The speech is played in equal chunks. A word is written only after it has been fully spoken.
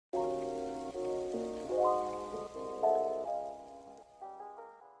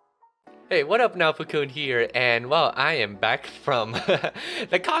Hey, what up now, Pukun here, and well, I am back from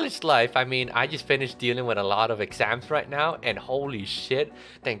the college life. I mean, I just finished dealing with a lot of exams right now, and holy shit,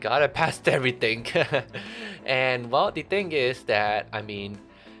 thank God I passed everything. And well, the thing is that, I mean,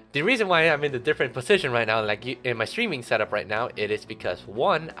 the reason why I'm in a different position right now, like in my streaming setup right now, it is because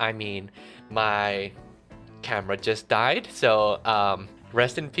one, I mean, my camera just died, so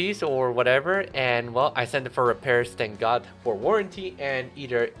rest in peace or whatever. And well, I sent it for repairs, thank God for warranty, and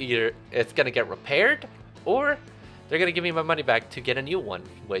either it's gonna get repaired or they're gonna give me my money back to get a new one,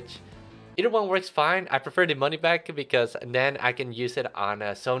 which either one works fine. I prefer the money back because then I can use it on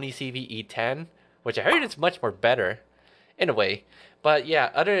a Sony CVE10, which I heard is much more better in a way. But yeah,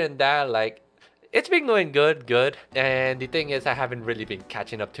 other than that, like, it's been going good. And the thing is, I haven't really been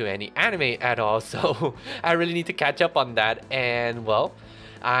catching up to any anime at all, so I really need to catch up on that. And well,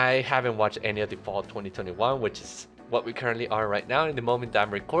 I haven't watched any of the fall 2021, which is what we currently are right now in the moment that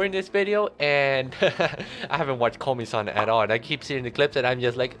I'm recording this video. And I haven't watched Komi-san at all, and I keep seeing the clips and I'm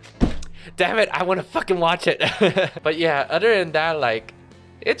just like, damn it, I want to fucking watch it. But yeah, other than that, like,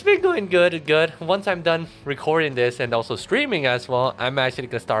 it's been going good. Once I'm done recording this and also streaming as well, I'm actually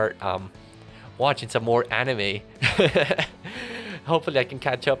gonna start watching some more anime. Hopefully I can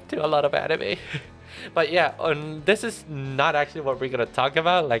catch up to a lot of anime. But yeah, this is not actually what we're gonna talk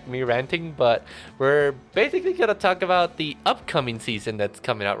about, like me ranting, but we're basically gonna talk about the upcoming season that's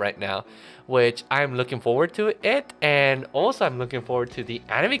coming out right now, which I'm looking forward to it, and also I'm looking forward to the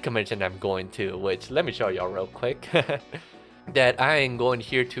anime convention I'm going to, which let me show y'all real quick. That I am going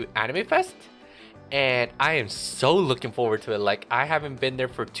here to Anime Fest, and I am so looking forward to it. Like, I haven't been there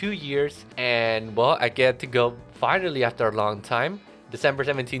for 2 years, and well, I get to go finally after a long time, December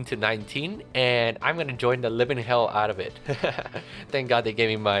 17 to 19, and I'm gonna join the living hell out of it. Thank God they gave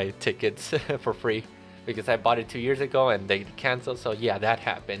me my tickets for free, because I bought it 2 years ago and they canceled, so yeah, that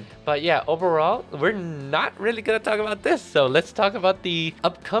happened. But yeah, overall, we're not really gonna talk about this, so let's talk about the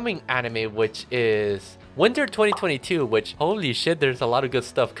upcoming anime, which is Winter 2022, which, holy shit, there's a lot of good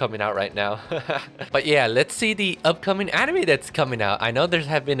stuff coming out right now. But yeah, let's see the upcoming anime that's coming out. I know there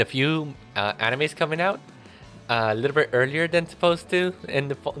have been a few animes coming out a little bit earlier than supposed to in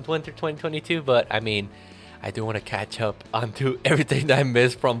the Winter 2022, but I mean, I do want to catch up onto everything that I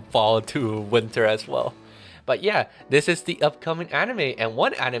missed from fall to winter as well. But yeah, this is the upcoming anime, and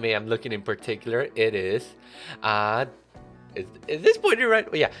one anime I'm looking in particular, it is is this pointer right?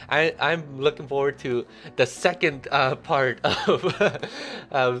 Yeah, I'm looking forward to the second part of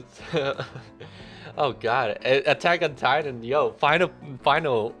oh god, Attack on Titan. Yo,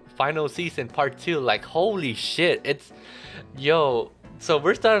 final season part 2. Like, holy shit, it's, yo, so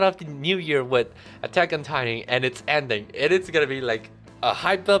we're starting off the new year with Attack on Titan, and it's ending, and it's gonna be like a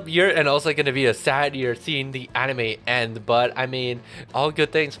hyped up year and also gonna be a sad year seeing the anime end. But I mean, all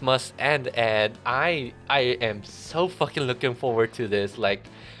good things must end, and I am so fucking looking forward to this. Like,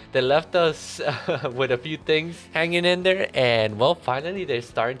 they left us with a few things hanging in there, and well, finally they're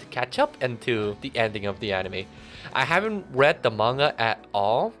starting to catch up into the ending of the anime. I haven't read the manga at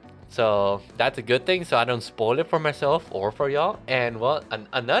all, so that's a good thing, so I don't spoil it for myself or for y'all. And well,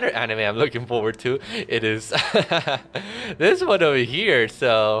 another anime I'm looking forward to, it is this one over here.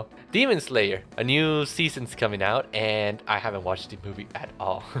 So Demon Slayer, a new season's coming out, and I haven't watched the movie at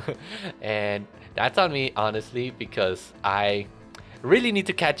all. And that's on me, honestly, because I really need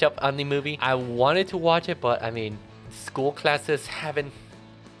to catch up on the movie. I wanted to watch it, but I mean, school classes haven't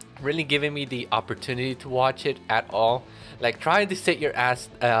really given me the opportunity to watch it at all. Like, trying to sit your ass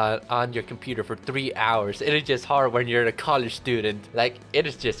on your computer for 3 hours, it is just hard when you're a college student. Like, it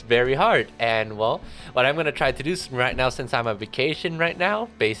is just very hard. And well, what I'm gonna try to do right now, since I'm on vacation right now,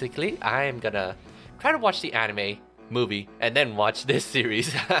 basically, I am gonna try to watch the anime movie and then watch this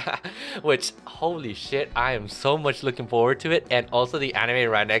series. Which, holy shit, I am so much looking forward to it. And also the anime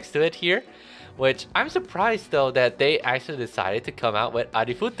right next to it here, which I'm surprised though that they actually decided to come out with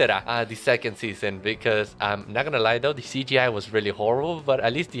Arifutera, the second season, because I'm not gonna lie though, the CGI was really horrible, but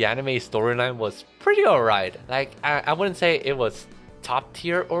at least the anime storyline was pretty alright. Like, I wouldn't say it was top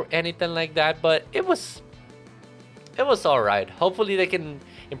tier or anything like that, but it was alright. Hopefully they can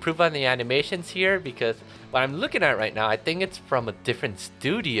improve on the animations here, because what I'm looking at right now, I think it's from a different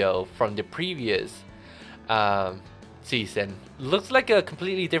studio from the previous season. Looks like a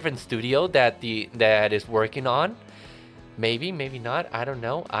completely different studio that is working on. Maybe not, I don't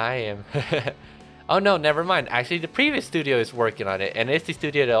know. I am oh no, never mind, actually the previous studio is working on it, and it's the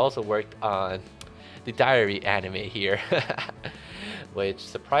studio that also worked on the Diary anime here. which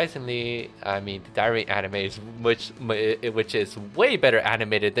surprisingly, I mean, the Diary anime is which is way better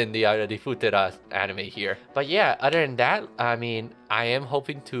animated than the Futera anime here. But yeah, other than that, I mean, I am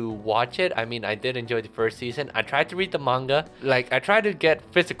hoping to watch it. I mean, I did enjoy the first season. I tried to read the manga. Like, I tried to get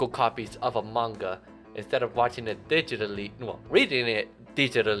physical copies of a manga instead of watching it digitally, well, reading it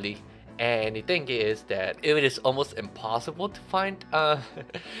digitally. And the thing is that it is almost impossible to find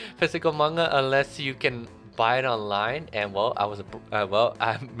physical manga unless you can buy it online. And well,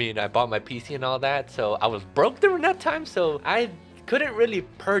 I mean, I bought my PC and all that, so I was broke during that time, so I couldn't really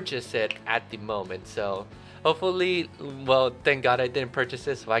purchase it at the moment. So hopefully, well, thank God I didn't purchase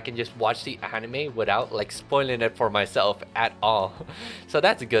it, so I can just watch the anime without like spoiling it for myself at all. So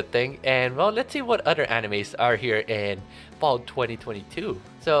that's a good thing. And well, let's see what other animes are here in fall 2022.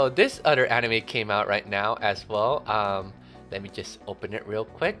 So this other anime came out right now as well. Let me just open it real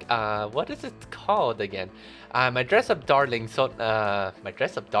quick. What is it called again? My Dress Up Darling. So My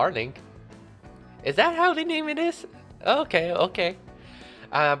Dress Up Darling, is that how the name it is? Okay.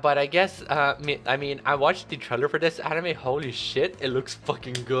 But I guess, I mean, I watched the trailer for this anime. Holy shit, it looks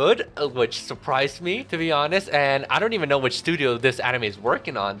fucking good, which surprised me, to be honest. And I don't even know which studio this anime is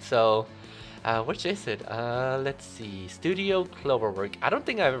working on, so which is it? Let's see. Studio Cloverwork. I don't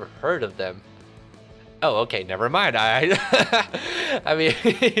think I've ever heard of them. Oh, okay, never mind. I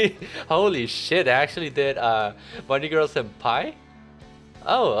mean, holy shit, I actually did Bunny Girl Senpai?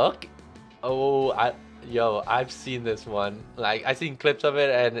 Oh, okay. Oh, I've seen this one. Like, I've seen clips of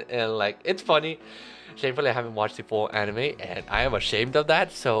it, and like, it's funny. Shamefully, I haven't watched the full anime, and I am ashamed of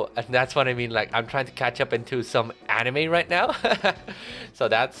that. So that's what I mean. Like, I'm trying to catch up into some anime right now. So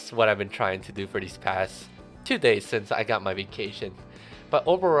that's what I've been trying to do for these past 2 days since I got my vacation. But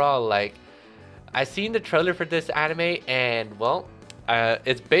overall, like, I seen the trailer for this anime, and well,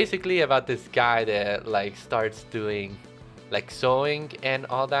 it's basically about this guy that like starts doing like sewing and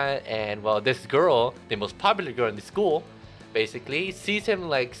all that. And well, this girl, the most popular girl in the school, basically sees him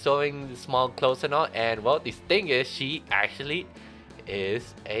like sewing small clothes and all. And well, this thing is, she actually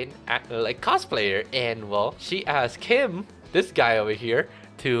is a like cosplayer, and well, she asked him, this guy over here,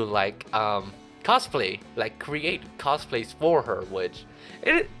 to like cosplay, like create cosplays for her, which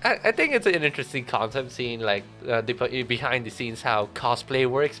I think it's an interesting concept, seeing like the behind the scenes how cosplay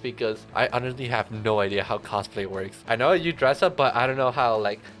works, because I honestly have no idea how cosplay works. I know you dress up, but I don't know how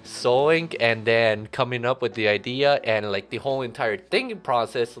like sewing and then coming up with the idea and like the whole entire thinking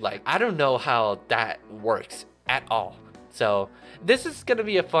process, like I don't know how that works at all. So this is gonna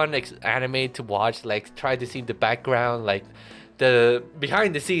be a fun anime to watch, like try to see the background, like the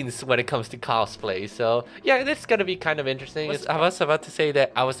behind the scenes when it comes to cosplay. So yeah, this is gonna be kind of interesting. I was about to say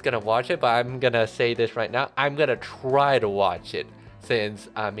that I was gonna watch it, but I'm gonna say this right now, I'm gonna try to watch it, since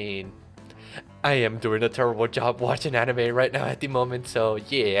I mean, I am doing a terrible job watching anime right now at the moment. So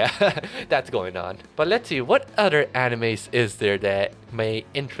yeah, that's going on. But let's see, what other animes is there that may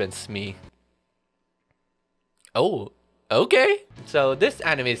interest me? Oh, okay. So this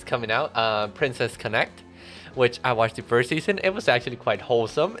anime is coming out, Princess Connect, which I watched the first season. It was actually quite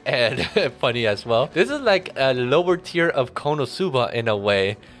wholesome and funny as well. This is like a lower tier of Konosuba in a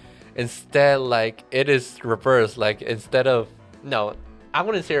way. Instead, like, it is reversed. Like, instead of... No, I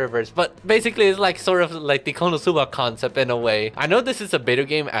wouldn't say reverse, but basically it's like sort of like the Konosuba concept in a way. I know this is a video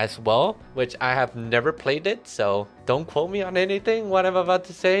game as well, which I have never played it, so don't quote me on anything what I'm about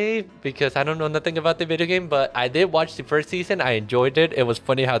to say, because I don't know nothing about the video game. But I did watch the first season. I enjoyed it. It was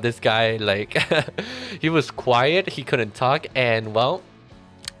funny how this guy, like, he was quiet, he couldn't talk, and well,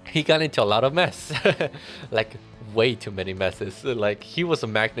 he got into a lot of mess. Like, way too many messes. Like, he was a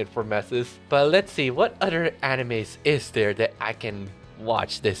magnet for messes. But let's see, what other animes is there that I can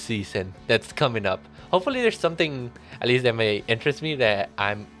watch this season that's coming up? Hopefully there's something at least that may interest me, that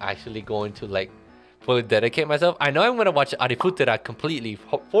I'm actually going to like fully dedicate myself. I know I'm gonna watch Arifutera completely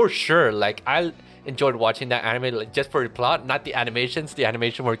for sure. Like, I enjoyed watching that anime, like, just for the plot, not the animations. The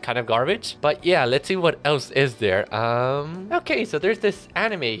animation were kind of garbage. But yeah, let's see what else is there. Okay, so there's this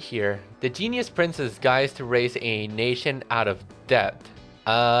anime here, The Genius Princess Guides to Raise a Nation Out of Debt.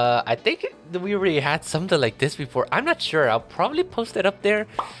 I think we already had something like this before. I'm not sure. I'll probably post it up there,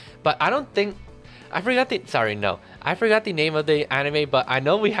 but I don't think... I forgot the name of the anime, but I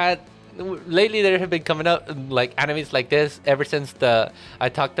know we had... Lately there have been coming up like animes like this ever since I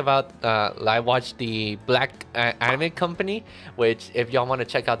talked about I watched the Black Anime Company, which if y'all want to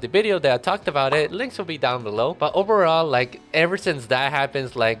check out the video that I talked about it, links will be down below. But overall, like, ever since that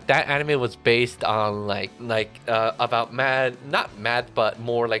happens, like, that anime was based on like about not math, but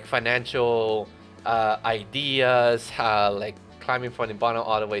more like financial ideas, like climbing from the bottom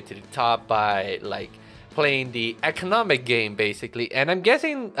all the way to the top by like playing the economic game basically, and I'm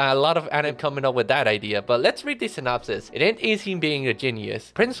guessing a lot of anime coming up with that idea. But let's read the synopsis. It ain't easy being a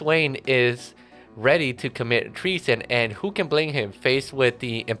genius. Prince Wayne is ready to commit treason, and who can blame him faced with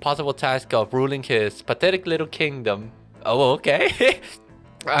the impossible task of ruling his pathetic little kingdom. Oh, okay.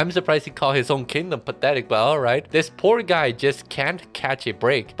 I'm surprised he called his own kingdom pathetic, but alright. This poor guy just can't catch a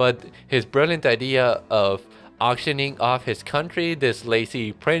break, but his brilliant idea of auctioning off his country, this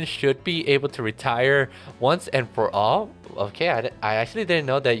lazy prince should be able to retire once and for all. Okay, I actually didn't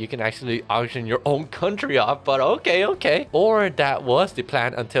know that you can actually auction your own country off, but okay. Or that was the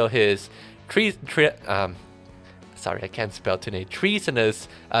plan until his sorry, I can't spell today. Treasonous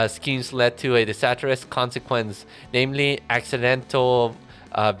schemes led to a disastrous consequence, namely accidental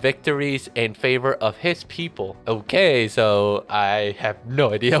victories in favor of his people. Okay, so I have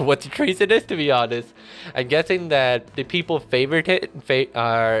no idea what the treason is, to be honest. I'm guessing that the people favored it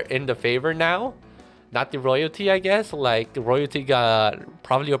are in the favor now, not the royalty, I guess. Like the royalty got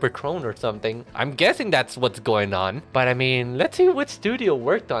probably overthrown or something. I'm guessing that's what's going on. But I mean, let's see what studio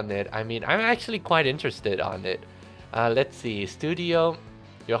worked on it. I mean, I'm actually quite interested on it. Let's see, studio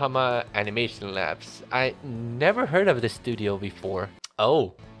Yohama Animation Labs. I never heard of this studio before.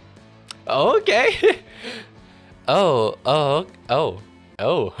 Oh, okay. oh,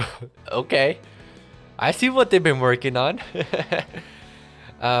 okay. I see what they've been working on.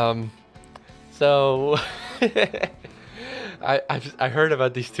 So I heard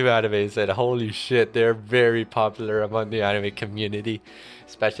about these two animes and holy shit, they're very popular among the anime community,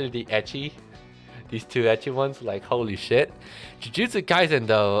 especially the ecchi. These two ecchi ones, like holy shit. Jujutsu Kaisen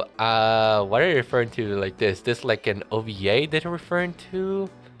though, what are you referring to? Like this like an OVA that you're referring to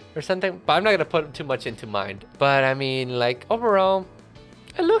or something? But I'm not gonna put too much into mind. But I mean, like overall,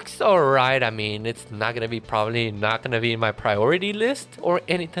 it looks alright. I mean, it's not gonna be probably not gonna be in my priority list or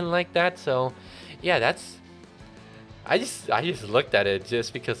anything like that. So yeah, that's I just looked at it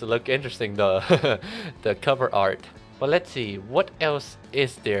just because it looked interesting, the the cover art. But let's see, what else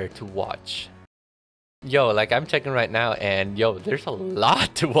is there to watch? Yo, like I'm checking right now and yo, there's a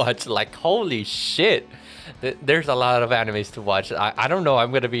lot to watch. Like holy shit, there's a lot of animes to watch. I don't know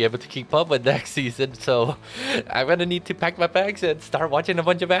I'm gonna be able to keep up with next season, so I'm gonna need to pack my bags and start watching a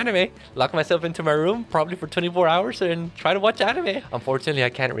bunch of anime, lock myself into my room probably for 24 hours and try to watch anime. Unfortunately,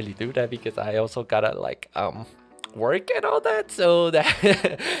 I can't really do that because I also gotta like work and all that, so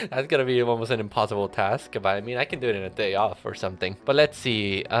that's gonna be almost an impossible task. But I mean, I can do it in a day off or something. But let's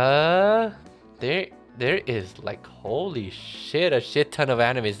see, there is like holy shit, a shit ton of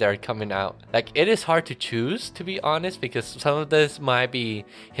animes that are coming out. Like it is hard to choose, to be honest, because some of this might be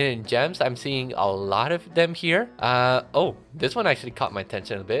hidden gems. I'm seeing a lot of them here. Oh, this one actually caught my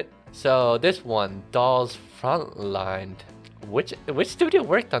attention a bit. So this one, Dolls Frontline. Which studio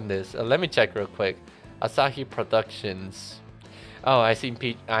worked on this? Let me check real quick. Asahi Productions. Oh, I seen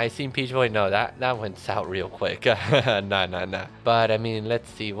Peach Boy. No, that went south real quick. Nah. But I mean, let's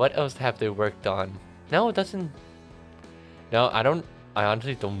see. What else have they worked on? No, it doesn't. No, I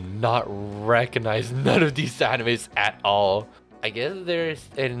honestly do not recognize none of these animes at all. I guess there's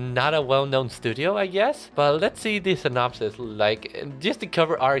not a well-known studio, I guess. But let's see the synopsis. Like, just the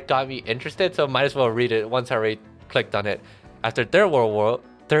cover art got me interested, so might as well read it once I already clicked on it. After Third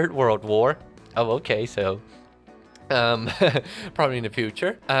World War. Oh, okay, so probably in the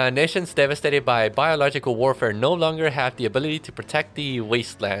future. Nations devastated by biological warfare no longer have the ability to protect the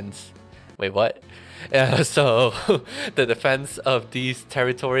wastelands. Wait, what? So the defense of these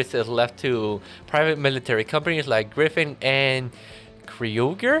territories is left to private military companies like Griffin and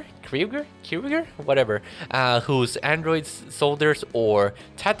Kruger, whatever, whose androids, soldiers, or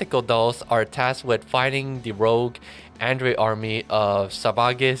tactical dolls are tasked with fighting the rogue android army of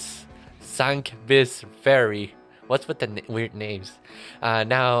Savagis Sancvis. What's with the weird names?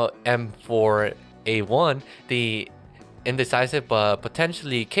 Now M4A1, the indecisive but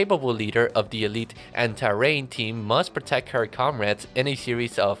potentially capable leader of the elite anti-rain team, must protect her comrades in a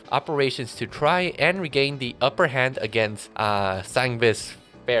series of operations to try and regain the upper hand against Sangvis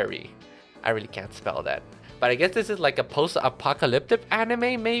Ferry. I really can't spell that. But I guess this is like a post-apocalyptic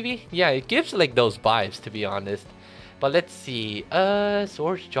anime, maybe? Yeah, it gives like those vibes, to be honest. But let's see.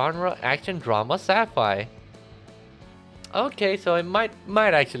 Source genre, action, drama, sci-fi. Okay, so it might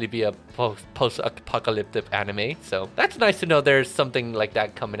actually be a post-apocalyptic anime, so that's nice to know there's something like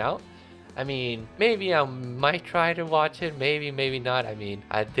that coming out. I mean, maybe I might try to watch it, maybe not. I mean,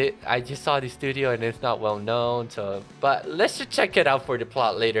 I just saw the studio and it's not well known, so but let's just check it out for the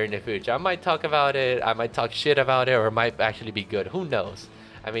plot later in the future. I might talk about it, I might talk shit about it, or it might actually be good, who knows.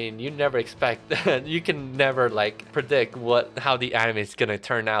 I mean, you never expect, you can never like predict how the anime is gonna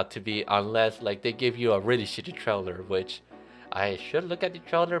turn out to be unless like they give you a really shitty trailer, which I should look at the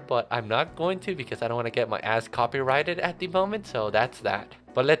trailer, but I'm not going to because I don't want to get my ass copyrighted at the moment, so that's that.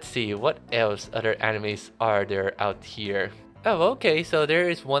 But let's see, what else other animes are there out here? Oh, okay, so there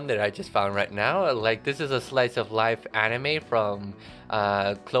is one that I just found right now. Like, this is a slice of life anime from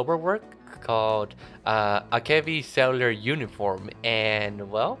Cloverwork called Akebi Cellular Uniform,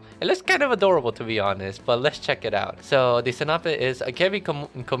 and well, it looks kind of adorable to be honest, but let's check it out. So the synopsis is Akebi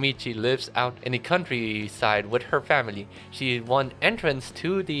Komichi lives out in the countryside with her family. She won entrance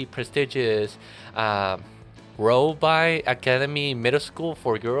to the prestigious Robai Academy Middle School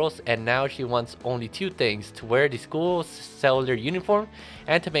for girls, and now she wants only two things: to wear the school's cellular uniform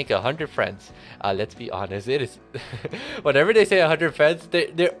and to make 100 friends. Let's be honest, it is whenever they say 100 friends,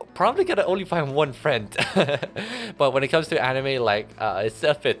 they're probably gonna only find one friend. But when it comes to anime, like it's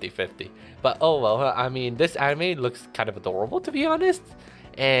a 50-50. But oh well, I mean, this anime looks kind of adorable to be honest.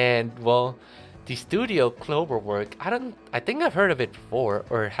 And well, the studio Cloverwork, I think I've heard of it before,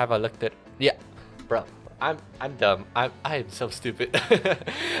 or have I looked at? Yeah, bro, I'm dumb. I am so stupid.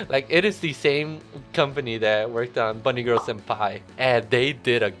 Like, it is the same company that worked on Bunny Girl Senpai, and they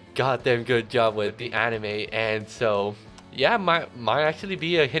did a goddamn good job with the anime. And so yeah, might actually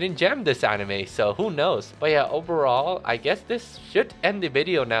be a hidden gem, this anime, so who knows. But yeah, overall I guess this should end the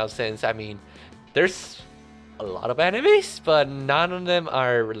video now, since I mean there's a lot of animes, but none of them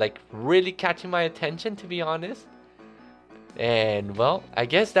are like really catching my attention, to be honest. And well, I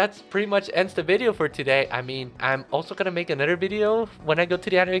guess that's pretty much ends the video for today. I mean, I'm also gonna make another video when I go to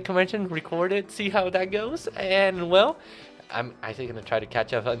the anime convention, record it, see how that goes. And well, I'm actually gonna try to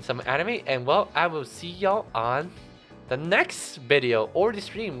catch up on some anime. And well, I will see y'all on the next video or the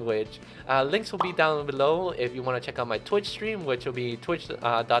stream, which links will be down below if you want to check out my Twitch stream, which will be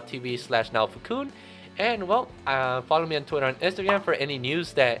twitch.tv/naofukun. And well, follow me on Twitter and Instagram for any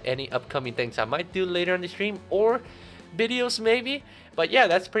news, that any upcoming things I might do later in the stream, or videos maybe. But yeah,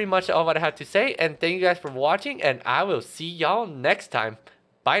 that's pretty much all what I have to say, and thank you guys for watching, and I will see y'all next time.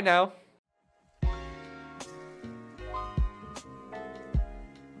 Bye now.